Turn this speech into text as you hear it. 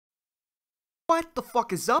What the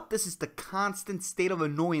fuck is up? This is the Constant State of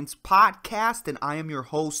Annoyance podcast, and I am your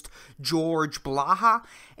host, George Blaha.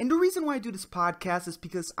 And the reason why I do this podcast is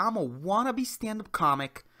because I'm a wannabe stand-up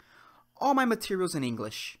comic. All my materials in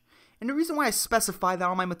English. And the reason why I specify that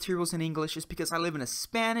all my materials in English is because I live in a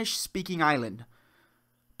Spanish-speaking island.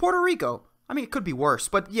 Puerto Rico. I mean, it could be worse,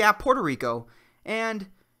 but yeah, Puerto Rico. And,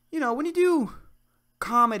 when you do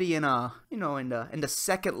comedy in in the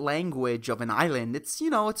second language of an island, it's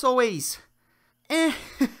always it's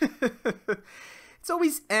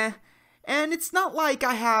always and it's not like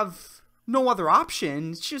I have no other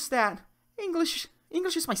option. It's just that English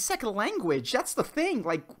is my second language. That's the thing.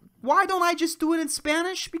 Like, why don't I just do it in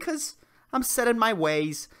Spanish? Because I'm set in my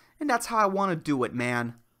ways, and that's how I want to do it,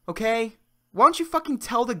 man. Okay? Why don't you fucking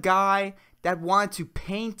tell the guy that wanted to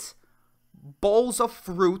paint bowls of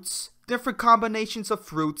fruits, different combinations of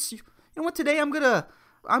fruits. You know what? Today I'm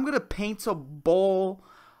gonna paint a bowl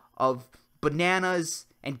of bananas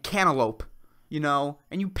and cantaloupe, and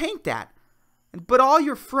you paint that. But all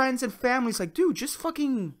your friends and family's like, dude, just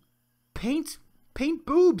fucking paint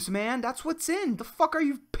boobs, man. That's what's in. The fuck are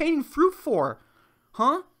you painting fruit for?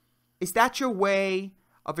 Huh? Is that your way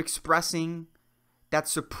of expressing that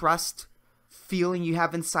suppressed feeling you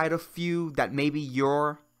have inside of you that maybe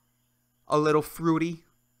you're a little fruity?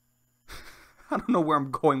 I don't know where I'm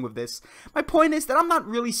going with this. My point is that I'm not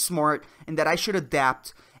really smart and that I should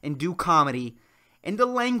adapt and do comedy in the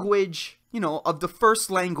language, of the first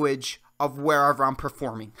language of wherever I'm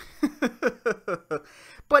performing.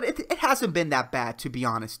 But it hasn't been that bad, to be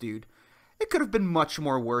honest, dude. It could have been much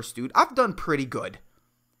more worse, dude. I've done pretty good.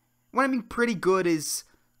 What I mean pretty good is,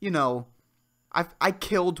 I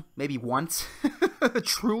killed maybe once.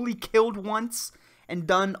 Truly killed once. And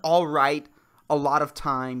done alright a lot of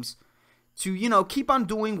times to, keep on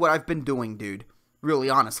doing what I've been doing, dude. Really,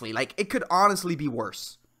 honestly. Like, it could honestly be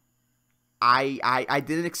worse. I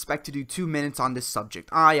didn't expect to do 2 minutes on this subject.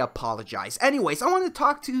 I apologize. Anyways, I want to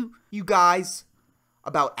talk to you guys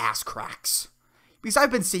about ass cracks. Because I've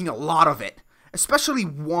been seeing a lot of it. Especially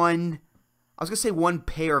one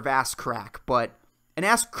pair of ass crack. But an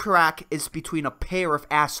ass crack is between a pair of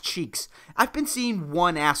ass cheeks. I've been seeing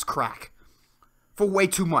one ass crack for way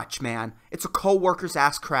too much, man. It's a coworker's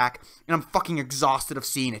ass crack, and I'm fucking exhausted of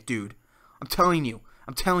seeing it, dude. I'm telling you.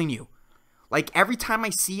 Like, every time I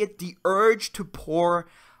see it, the urge to pour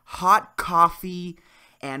hot coffee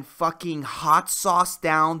and fucking hot sauce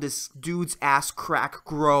down this dude's ass crack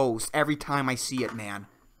grows every time I see it, man.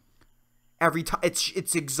 Every time.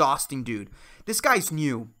 It's exhausting, dude. This guy's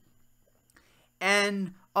new.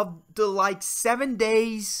 And of the, 7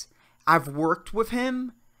 days I've worked with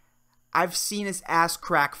him, I've seen his ass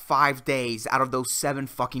crack 5 days out of those 7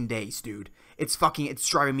 fucking days, dude. It's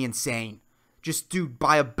driving me insane. Just, dude,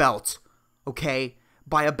 buy a belt. Okay?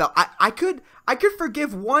 Buy a belt. I could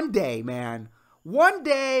forgive 1 day, man. 1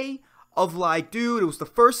 day of dude, it was the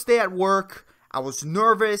first day at work. I was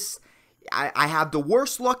nervous. I had the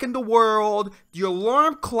worst luck in the world. The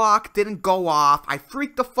alarm clock didn't go off. I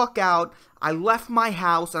freaked the fuck out. I left my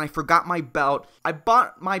house and I forgot my belt. I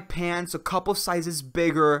bought my pants a couple sizes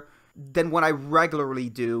bigger than what I regularly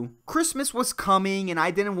do. Christmas was coming and I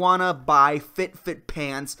didn't want to buy fit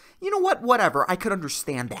pants. You know what? Whatever. I could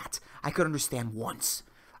understand that. I could understand once.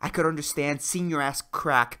 I could understand seeing your ass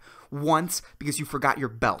crack once because you forgot your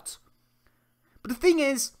belt. But the thing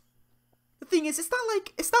is, it's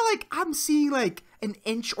not like I'm seeing an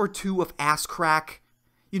inch or two of ass crack,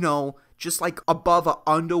 just above a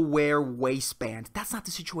underwear waistband. That's not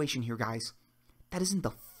the situation here, guys. That isn't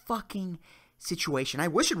the fucking situation. I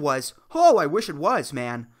wish it was. Oh, I wish it was,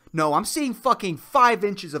 man. No, I'm seeing fucking 5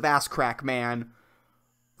 inches of ass crack, man.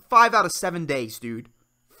 5 out of 7 days, dude.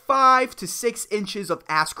 5 to 6 inches of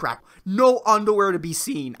ass crack. No underwear to be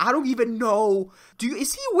seen. I don't even know.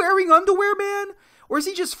 Is he wearing underwear, man? Or is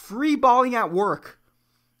he just free balling at work?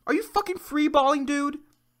 Are you fucking free balling, dude?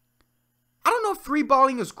 I don't know if free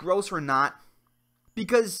balling is gross or not.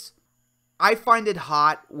 Because I find it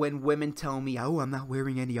hot when women tell me, oh, I'm not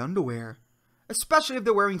wearing any underwear. Especially if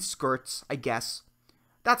they're wearing skirts, I guess.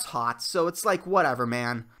 That's hot, so it's whatever,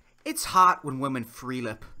 man. It's hot when women free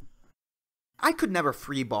lip. I could never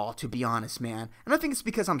free ball, to be honest, man. And I think it's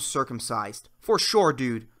because I'm circumcised. For sure,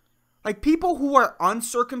 dude. People who are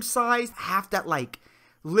uncircumcised have that,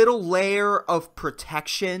 little layer of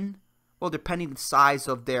protection. Well, depending on the size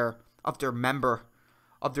of their member,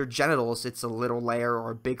 of their genitals, it's a little layer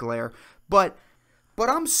or a big layer. But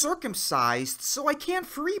I'm circumcised, so I can't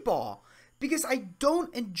free ball. Because I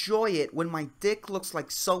don't enjoy it when my dick looks like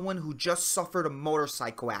someone who just suffered a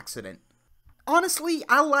motorcycle accident. Honestly,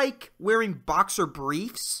 I like wearing boxer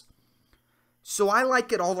briefs So I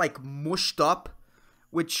like it all like mushed up,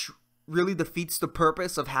 which really defeats the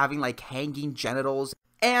purpose of having like hanging genitals.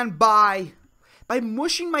 And by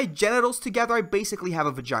mushing my genitals together, I basically have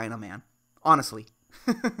a vagina, man. Honestly.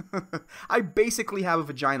 I basically have a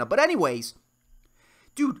vagina. But anyways,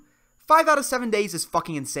 dude, 5 out of 7 days is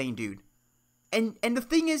fucking insane, dude. And the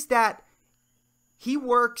thing is that he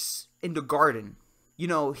works in the garden. You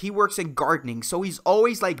know, he works in gardening, so he's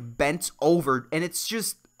always like bent over, and it's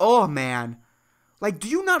just, oh man. Like, do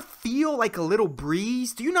you not feel like a little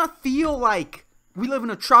breeze? Do you not feel like we live in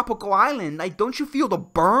a tropical island? Like, don't you feel the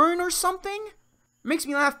burn or something? It makes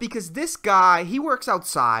me laugh because this guy, he works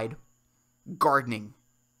outside gardening.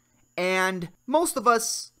 And most of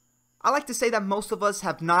us, I like to say that most of us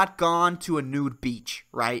have not gone to a nude beach,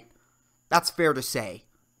 right? That's fair to say.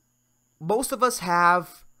 Most of us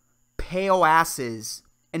have pale asses,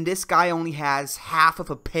 and this guy only has half of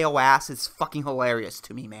a pale ass. It's fucking hilarious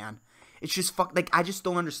to me, man. It's just like, I just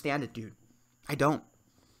don't understand it, dude. I don't.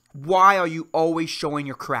 Why are you always showing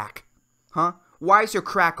your crack? Huh? Why is your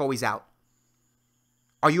crack always out?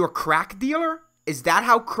 Are you a crack dealer? Is that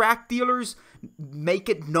how crack dealers make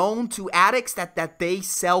it known to addicts that they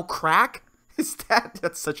sell crack?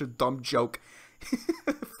 That's such a dumb joke.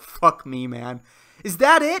 Fuck me, man. Is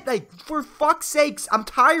that it? Like, for fuck's sakes, I'm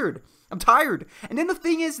tired. I'm tired. And then the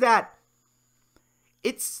thing is that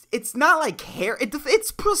it's not like hair.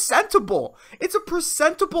 It's presentable. It's a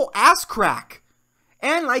presentable ass crack.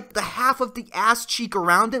 And like the half of the ass cheek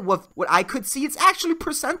around it, what I could see, it's actually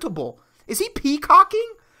presentable. Is he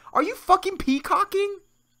peacocking? Are you fucking peacocking?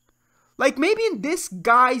 Like, maybe in this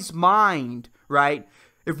guy's mind, right?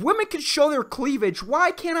 If women can show their cleavage,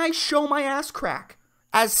 why can't I show my ass crack?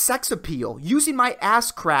 As sex appeal, using my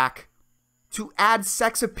ass crack to add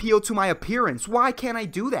sex appeal to my appearance. Why can't I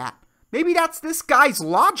do that? Maybe that's this guy's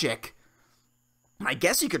logic. I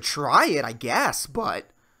guess you could try it, I guess, but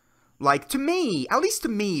like, to me, at least to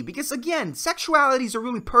me, because again, sexuality is a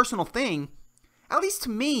really personal thing. At least to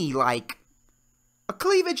me, like, a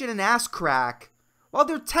cleavage and an ass crack, while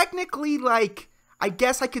they're technically like, I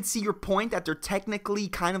guess I could see your point that they're technically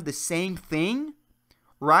kind of the same thing,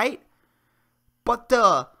 right? But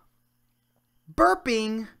the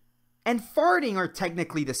burping and farting are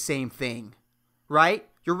technically the same thing, right?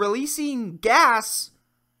 You're releasing gas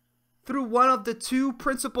through one of the two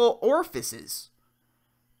principal orifices.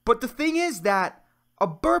 But the thing is that a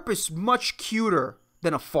burp is much cuter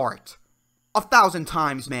than a fart. 1,000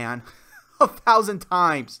 times, man. 1,000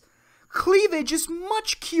 times. Cleavage is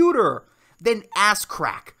much cuter than ass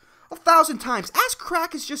crack. 1,000 times. Ass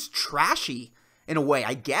crack is just trashy. In a way,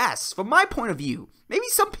 I guess, from my point of view. Maybe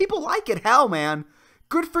some people like it. Hell, man.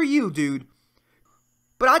 Good for you, dude.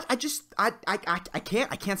 But I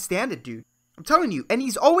can't stand it, dude. I'm telling you. And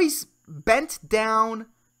he's always bent down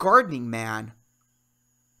gardening, man.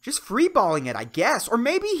 Just freeballing it, I guess. Or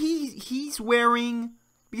maybe he's wearing,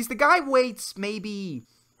 because the guy weighs maybe,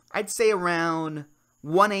 I'd say around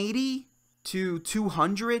 180 to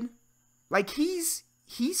 200. Like, he's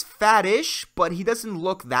fattish, but he doesn't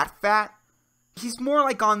look that fat. He's more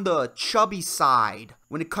like on the chubby side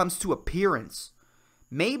when it comes to appearance.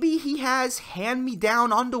 Maybe he has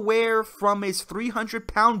hand-me-down underwear from his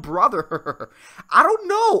 300-pound brother. I don't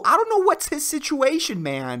know. I don't know what's his situation,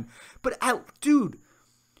 man. But, dude.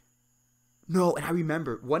 No, and I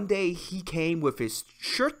remember one day he came with his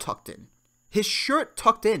shirt tucked in. His shirt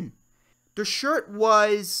tucked in. The shirt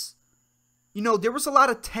was, you know, there was a lot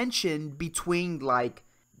of tension between, like,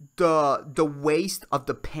 the waist of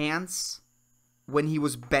the pants when he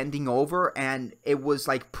was bending over, and it was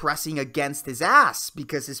like pressing against his ass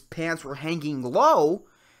because his pants were hanging low,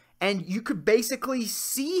 and you could basically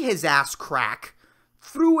see his ass crack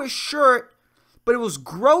through his shirt, but it was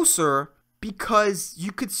grosser because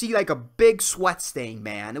you could see like a big sweat stain,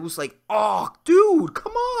 man. It was like, oh, dude,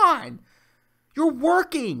 come on. You're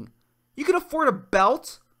working. You can afford a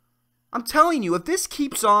belt. I'm telling you, if this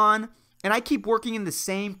keeps on, and I keep working in the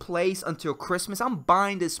same place until Christmas, I'm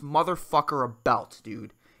buying this motherfucker a belt,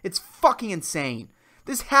 dude. It's fucking insane.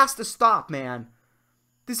 This has to stop, man.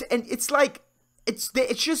 And it's like, it's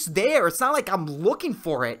just there. It's not like I'm looking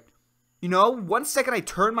for it. You know, one second I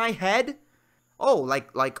turn my head. Oh,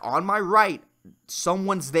 like on my right,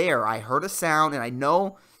 someone's there. I heard a sound and I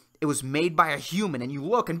know it was made by a human. And you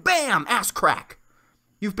look and bam, ass crack.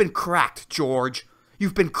 You've been cracked, George.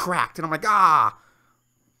 You've been cracked. And I'm like, ah.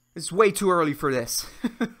 It's way too early for this.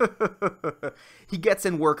 He gets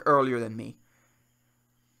in work earlier than me.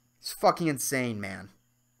 It's fucking insane, man.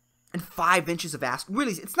 And 5 inches of ass.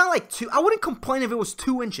 Really, it's not like 2. I wouldn't complain if it was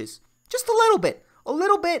 2 inches. Just a little bit. A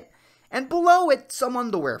little bit. And below it, some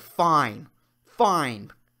underwear. Fine.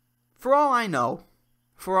 Fine. For all I know,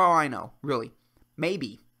 really,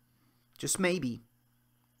 maybe, just maybe,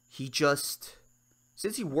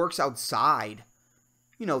 since he works outside,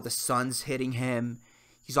 the sun's hitting him,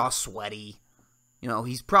 he's all sweaty,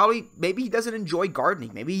 maybe he doesn't enjoy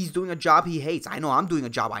gardening, maybe he's doing a job he hates. I know I'm doing a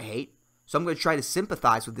job I hate, so I'm going to try to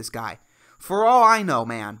sympathize with this guy. For all I know,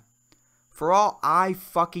 man, for all I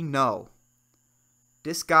fucking know,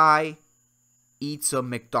 this guy eats a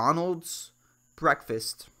McDonald's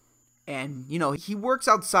breakfast, and, he works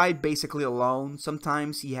outside basically alone.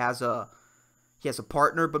 Sometimes he has a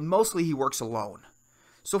partner, but mostly he works alone.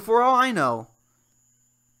 So for all I know,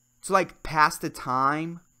 to pass the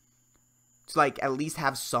time, to at least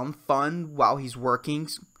have some fun while he's working,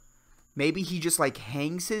 maybe he just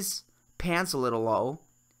hangs his pants a little low,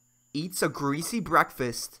 eats a greasy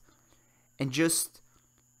breakfast, and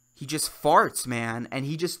he just farts, man, and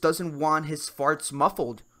he just doesn't want his farts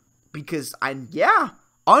muffled, because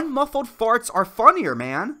unmuffled farts are funnier,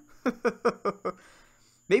 man.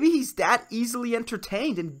 Maybe he's that easily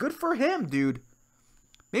entertained, and good for him, dude.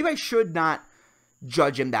 Maybe I should not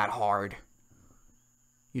judge him that hard.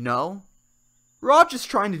 We're all just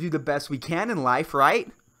trying to do the best we can in life, right?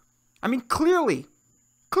 I mean, clearly,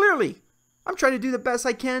 I'm trying to do the best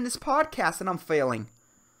I can in this podcast, and I'm failing.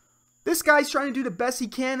 This guy's trying to do the best he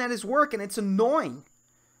can at his work, and it's annoying.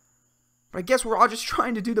 But I guess we're all just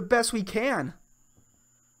trying to do the best we can.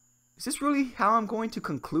 Is this really how I'm going to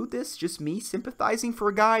conclude this? Just me sympathizing for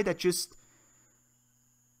a guy that just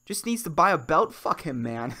needs to buy a belt? Fuck him,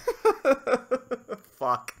 man.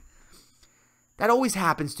 Fuck. That always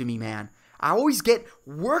happens to me, man. I always get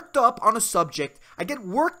worked up on a subject. I get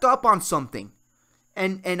worked up on something.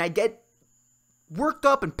 And I get worked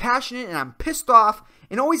up and passionate, and I'm pissed off.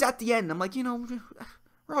 And always at the end, I'm like,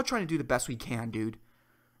 we're all trying to do the best we can, dude.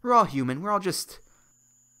 We're all human. We're all just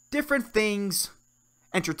different things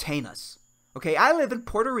entertain us. Okay, I live in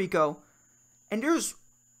Puerto Rico, and there's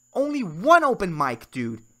only one open mic,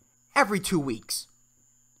 dude, every 2 weeks.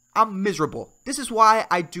 I'm miserable. This is why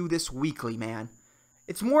I do this weekly, man.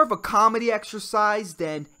 It's more of a comedy exercise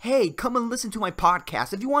than, hey, come and listen to my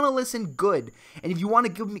podcast. If you want to listen, good. And if you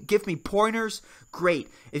want to give me pointers, great.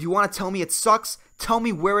 If you want to tell me it sucks, tell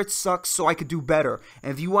me where it sucks so I could do better.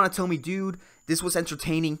 And if you want to tell me, dude, this was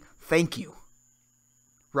entertaining, thank you.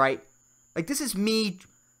 Right? This is me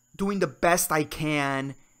doing the best I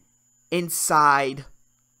can inside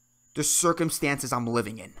the circumstances I'm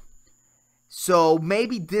living in. So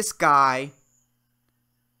maybe this guy,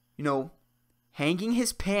 hanging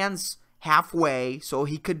his pants halfway so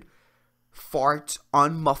he could fart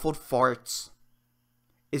unmuffled farts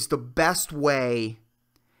is the best way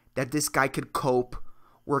that this guy could cope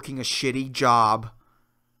working a shitty job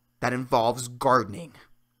that involves gardening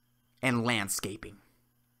and landscaping.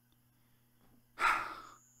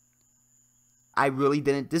 I really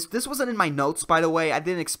didn't, this wasn't in my notes, by the way. I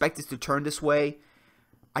didn't expect this to turn this way.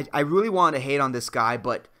 I really wanted to hate on this guy,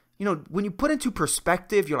 but, when you put into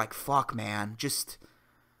perspective, you're like, fuck, man,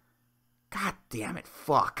 god damn it,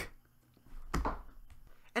 fuck.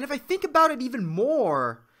 And if I think about it even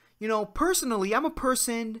more, personally, I'm a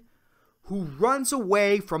person who runs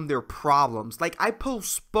away from their problems. I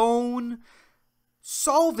postpone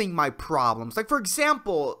solving my problems. For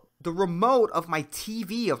example, the remote of my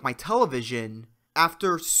TV, of my television,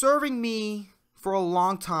 after serving me for a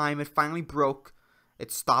long time, it finally broke.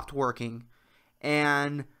 It stopped working.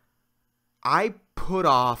 And I put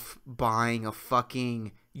off buying a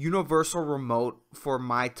fucking universal remote for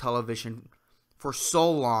my television for so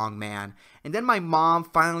long, man. And then my mom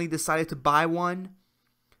finally decided to buy one.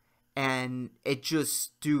 And it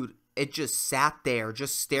just sat there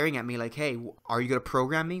just staring at me like, hey, are you going to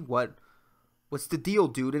program me? What's the deal,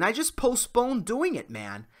 dude? And I just postponed doing it,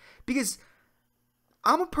 man. Because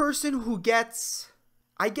I'm a person who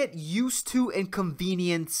I get used to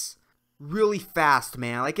inconvenience really fast,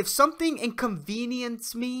 man. If something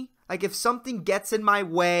inconveniences me, if something gets in my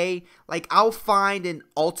way, I'll find an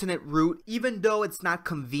alternate route, even though it's not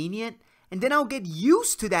convenient. And then I'll get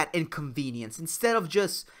used to that inconvenience instead of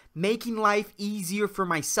just making life easier for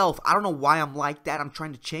myself. I don't know why I'm like that. I'm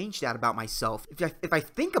trying to change that about myself. If I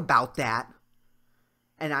think about that,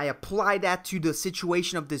 and I apply that to the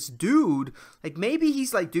situation of this dude, maybe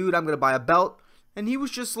he's like, dude, I'm going to buy a belt. And he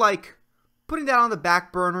was just putting that on the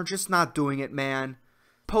back burner, just not doing it, man.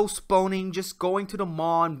 Postponing, just going to the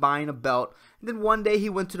mall and buying a belt. And then one day he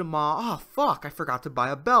went to the mall. Oh, fuck, I forgot to buy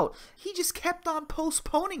a belt. He just kept on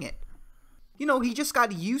postponing it. He just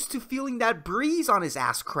got used to feeling that breeze on his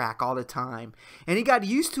ass crack all the time. And he got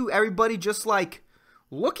used to everybody just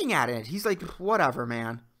looking at it. He's like, whatever,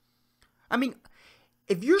 man. I mean,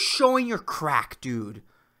 if you're showing your crack, dude,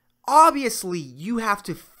 obviously you have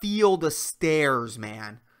to feel the stares,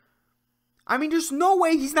 man. I mean, there's no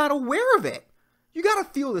way he's not aware of it. You gotta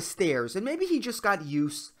feel the stares, and maybe he just got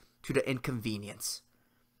used to the inconvenience.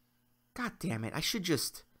 God damn it, I should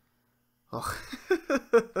just... Ugh.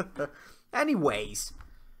 Anyways.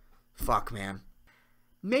 Fuck, man.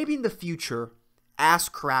 Maybe in the future, ass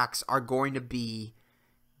cracks are going to be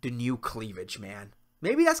the new cleavage, man.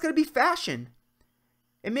 Maybe that's going to be fashion.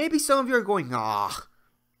 And maybe some of you are going, ah,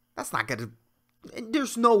 that's not going to...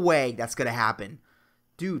 There's no way that's going to happen.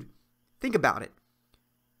 Dude, think about it.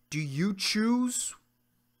 Do you choose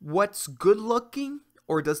what's good looking?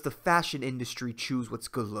 Or does the fashion industry choose what's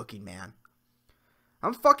good looking, man?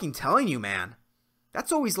 I'm fucking telling you, man.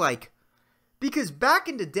 That's always like... Because back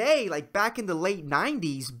in the day, like back in the late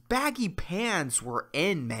 90s, baggy pants were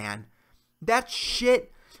in, man. That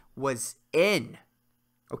shit was in.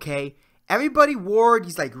 Okay? Everybody wore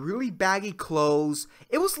these like really baggy clothes.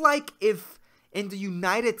 It was like if in the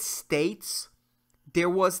United States, there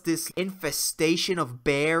was this infestation of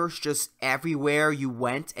bears just everywhere you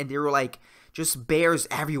went. And they were like just bears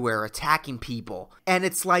everywhere attacking people. And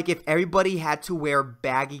it's like if everybody had to wear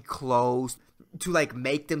baggy clothes to like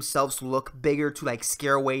make themselves look bigger to like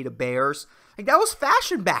scare away the bears. Like that was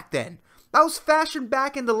fashion back then. That was fashion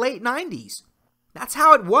back in the late 90s. That's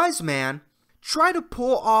how it was, man. Try to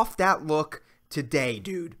pull off that look today,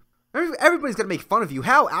 dude. Everybody's gonna make fun of you.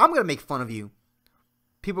 Hell, I'm gonna make fun of you.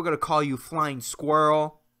 People are gonna call you flying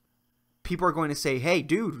squirrel. People are going to say, hey,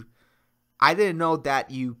 dude, I didn't know that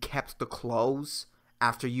you kept the clothes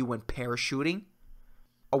after you went parachuting.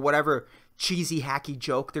 Or whatever cheesy, hacky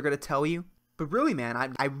joke they're gonna tell you. But really,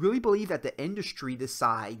 man, I really believe that the industry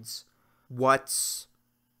decides what's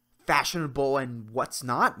fashionable and what's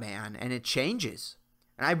not, man. And it changes.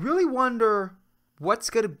 And I really wonder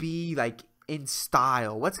what's going to be, like, in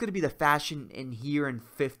style. What's going to be the fashion in here in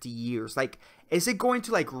 50 years? Like, is it going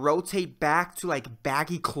to, like, rotate back to, like,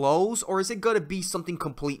 baggy clothes? Or is it going to be something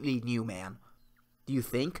completely new, man? Do you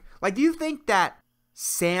think? Like, do you think that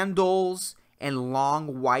sandals and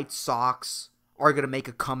long white socks are going to make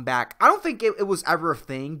a comeback? I don't think it was ever a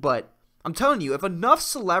thing, but I'm telling you, if enough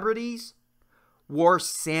celebrities wore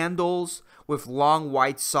sandals with long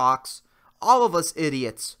white socks, all of us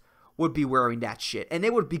idiots would be wearing that shit. And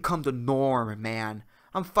it would become the norm, man.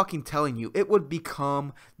 I'm fucking telling you, it would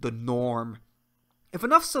become the norm. If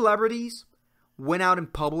enough celebrities went out in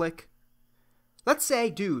public, let's say,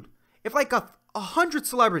 dude, if like 100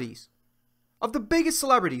 celebrities, of the biggest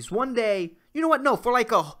celebrities, one day, you know what, no, for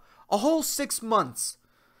like a whole 6 months,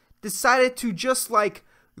 decided to just like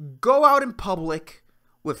go out in public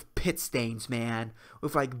with pit stains, man.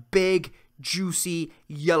 With like big, juicy,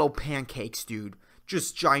 yellow pancakes, dude.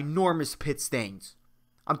 Just ginormous pit stains.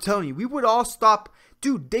 I'm telling you, we would all stop.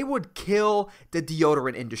 Dude, they would kill the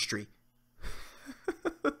deodorant industry.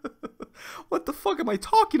 What the fuck am I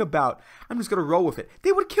talking about? I'm just gonna roll with it.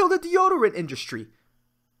 They would kill the deodorant industry.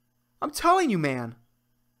 I'm telling you, man.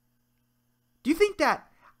 Do you think that...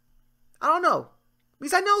 I don't know.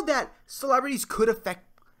 Because I know that celebrities could affect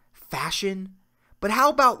fashion, but how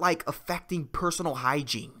about like affecting personal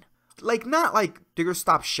hygiene? Like not like they're gonna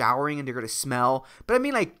stop showering and they're gonna smell, but I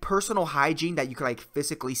mean like personal hygiene that you could like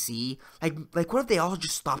physically see. Like what if they all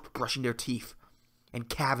just stopped brushing their teeth and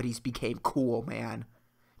cavities became cool, man?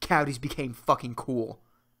 Cavities became fucking cool.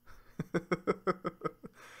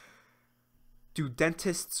 Dude,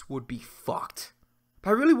 dentists would be fucked. But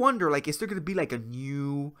I really wonder, like, is there gonna be like a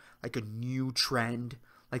new trend,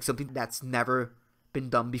 like something that's never been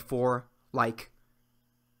done before, like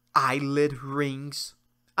eyelid rings?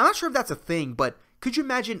 I'm not sure if that's a thing, but could you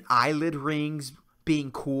imagine eyelid rings being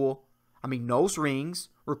cool? I mean, nose rings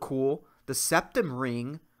were cool. The septum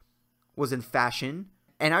ring was in fashion,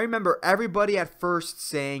 and I remember everybody at first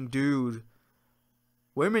saying, "Dude,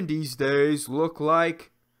 women these days look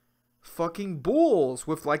like fucking bulls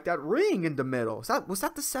with like that ring in the middle." Was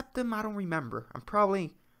that the septum? I don't remember. I'm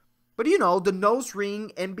probably... But you know, the nose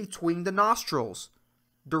ring in between the nostrils.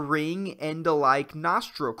 The ring and the like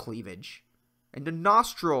nostril cleavage. And the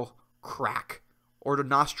nostril crack. Or the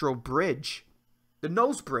nostril bridge. The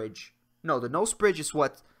nose bridge. No, the nose bridge is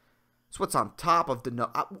what's on top of the nose.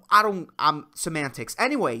 I'm semantics.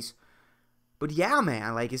 Anyways. But yeah,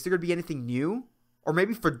 man, like, is there gonna be anything new? Or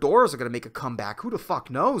maybe fedoras are gonna make a comeback. Who the fuck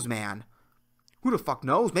knows, man? Who the fuck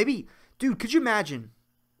knows? Maybe, dude, could you imagine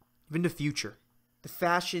if in the future the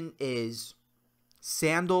fashion is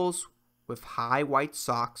sandals with high white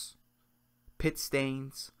socks, pit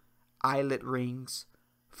stains, eyelid rings,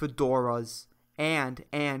 fedoras, and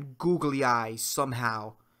googly eyes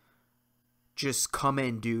somehow just come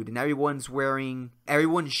in, dude, and everyone's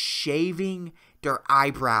shaving their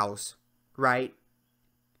eyebrows, right?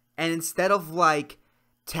 And instead of like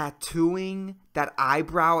tattooing that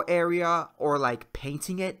eyebrow area or like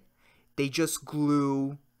painting it, they just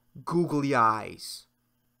glue googly eyes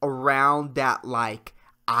around that like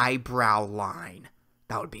eyebrow line.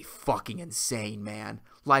 That would be fucking insane, man.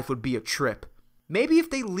 Life would be a trip. Maybe if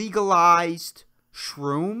they legalized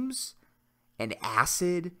shrooms and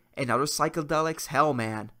acid and other psychedelics, hell,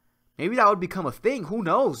 man. Maybe that would become a thing. Who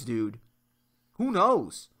knows, dude? Who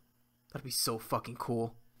knows? That'd be so fucking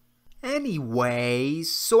cool.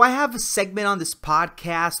 Anyways, so I have a segment on this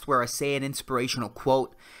podcast where I say an inspirational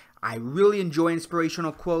quote. I really enjoy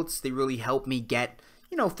inspirational quotes. They really help me get,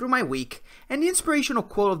 through my week. And the inspirational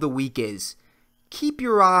quote of the week is, keep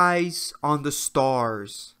your eyes on the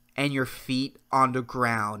stars and your feet on the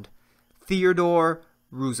ground. Theodore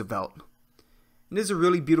Roosevelt. And this is a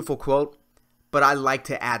really beautiful quote, but I like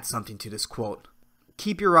to add something to this quote.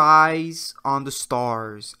 Keep your eyes on the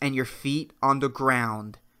stars and your feet on the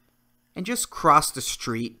ground. And just cross the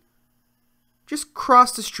street. Just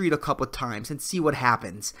cross the street a couple of times and see what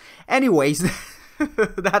happens. Anyways,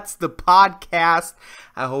 that's the podcast.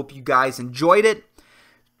 I hope you guys enjoyed it.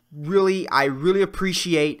 I really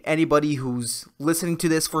appreciate anybody who's listening to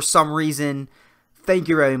this for some reason. Thank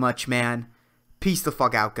you very much, man. Peace the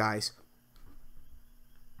fuck out, guys.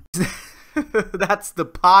 That's the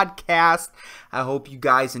podcast. I hope you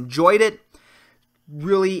guys enjoyed it.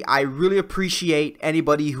 I really appreciate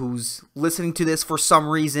anybody who's listening to this for some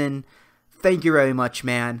reason. Thank you very much,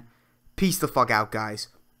 man. Peace the fuck out, guys.